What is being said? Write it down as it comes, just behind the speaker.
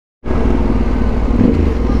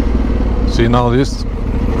See now this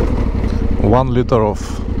 1 liter of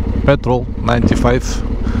petrol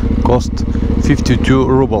 95 cost 52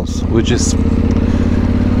 rubles, which is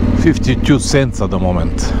 52 cents at the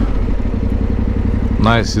moment.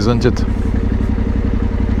 Nice, isn't it?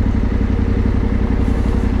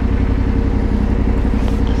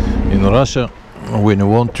 In Russia, when you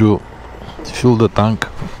want to fill the tank,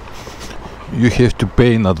 you have to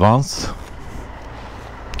pay in advance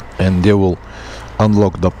and they will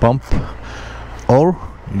unlock the pump, or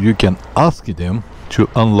you can ask them to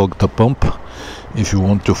unlock the pump if you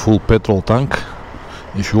want to full petrol tank,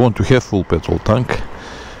 if you want to have full petrol tank,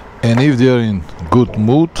 and if they are in good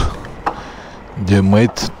mood, they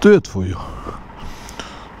might do it for you.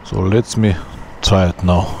 So let me try it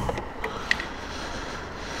now.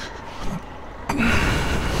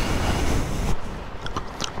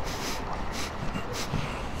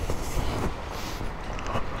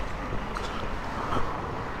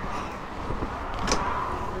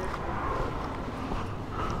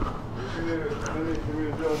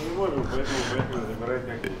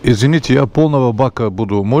 Извините, я полного бака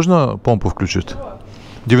буду. Можно помпу включить?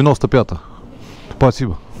 95-то.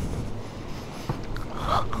 Спасибо.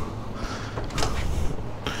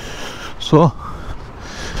 So,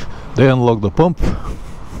 they unlock the pump.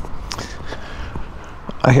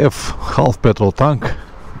 I have half petrol tank,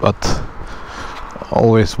 but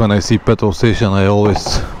always when I see petrol station, I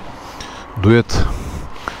always do it.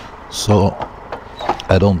 So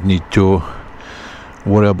I don't need to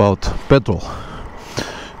worry about petrol.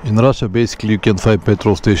 In Russia, basically, you can find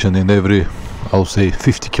petrol station in every, I'll say,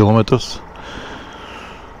 50 kilometers.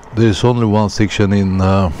 There is only one section in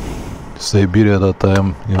Siberia that I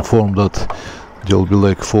am informed that there will be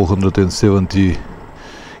like 470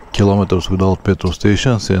 kilometers without petrol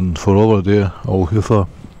stations, and for over there I will have a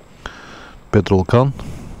petrol can.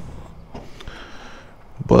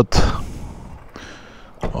 But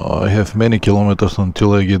I have many kilometers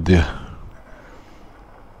until I get there.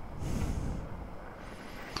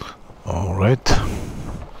 Alright,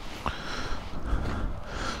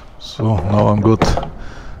 so now I'm got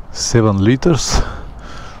 7 liters,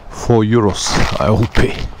 4 euros I will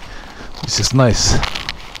pay. This is nice.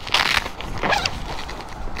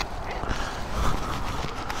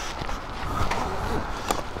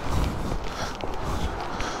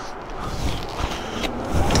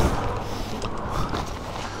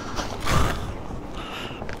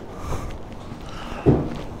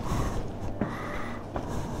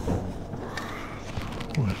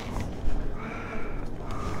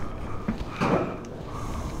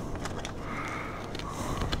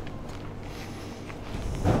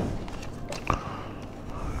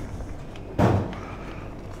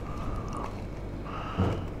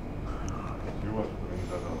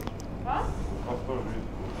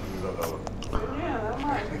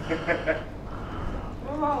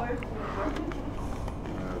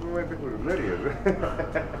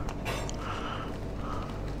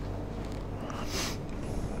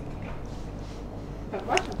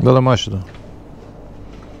 Да, домашний, да.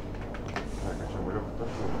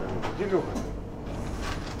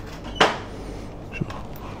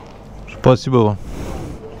 Спасибо вам.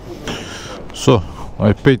 So,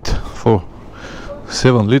 I paid for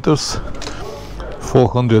 7 liters,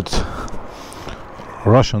 400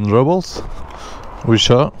 Russian rubles, which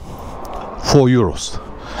are 4 euros.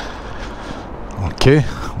 Okay,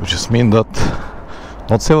 which is mean that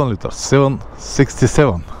not 7 liters,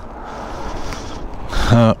 767.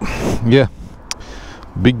 Yeah,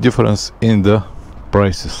 big difference in the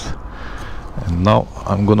prices. And now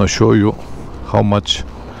I'm gonna show you how much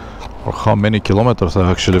or how many kilometers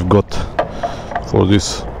I actually got for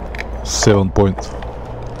this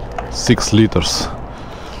 7.6 liters.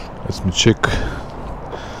 Let me check.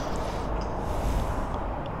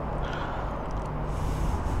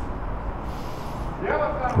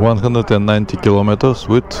 ...190 kilometers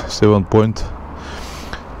with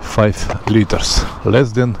 7.5 liters,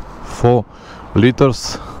 less than 4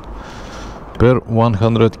 liters per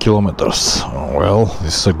 100 kilometers. Well,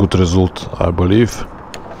 this is a good result, I believe.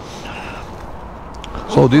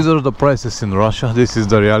 So these are the prices in Russia. This is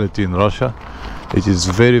the reality in Russia. It is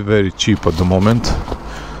very, very cheap at the moment,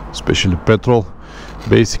 especially petrol.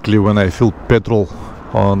 Basically, when I fill petrol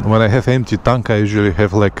when I have empty tank, I usually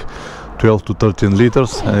have like 12 to 13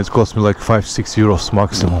 liters, and it costs me like 5-6 euros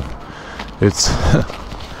maximum. It's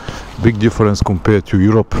big difference compared to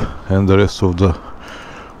Europe and the rest of the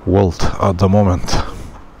world at the moment.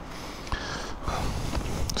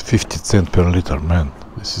 50 cents per liter, man,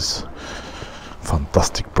 this is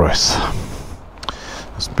fantastic price,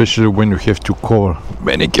 especially when you have to cover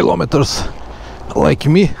many kilometers like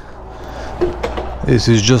me. This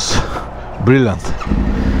is just Brilliant.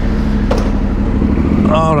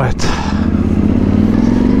 All right.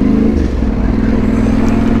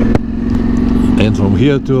 And from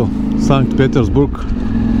here to St. Petersburg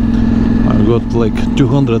I got like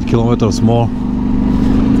 200 kilometers more.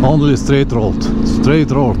 Only straight road.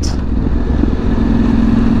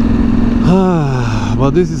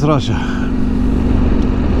 But this is Russia.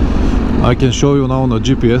 I can show you now on the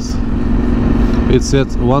GPS. It's at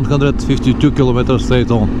 152 kilometers straight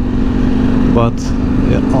on. But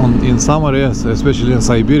in some areas, especially in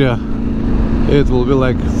Siberia, it will be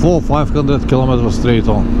like 400-500 kilometers straight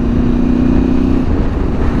on.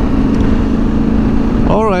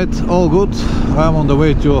 Alright, all good. I'm on the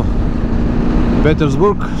way to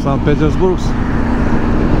Petersburg, St. Petersburg.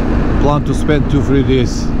 Plan to spend 2-3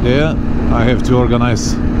 days there. I have to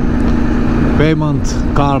organize payment,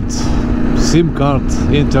 card, SIM card,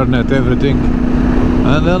 internet, everything,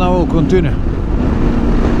 and then I will continue.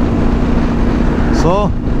 So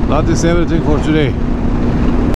that is everything for today.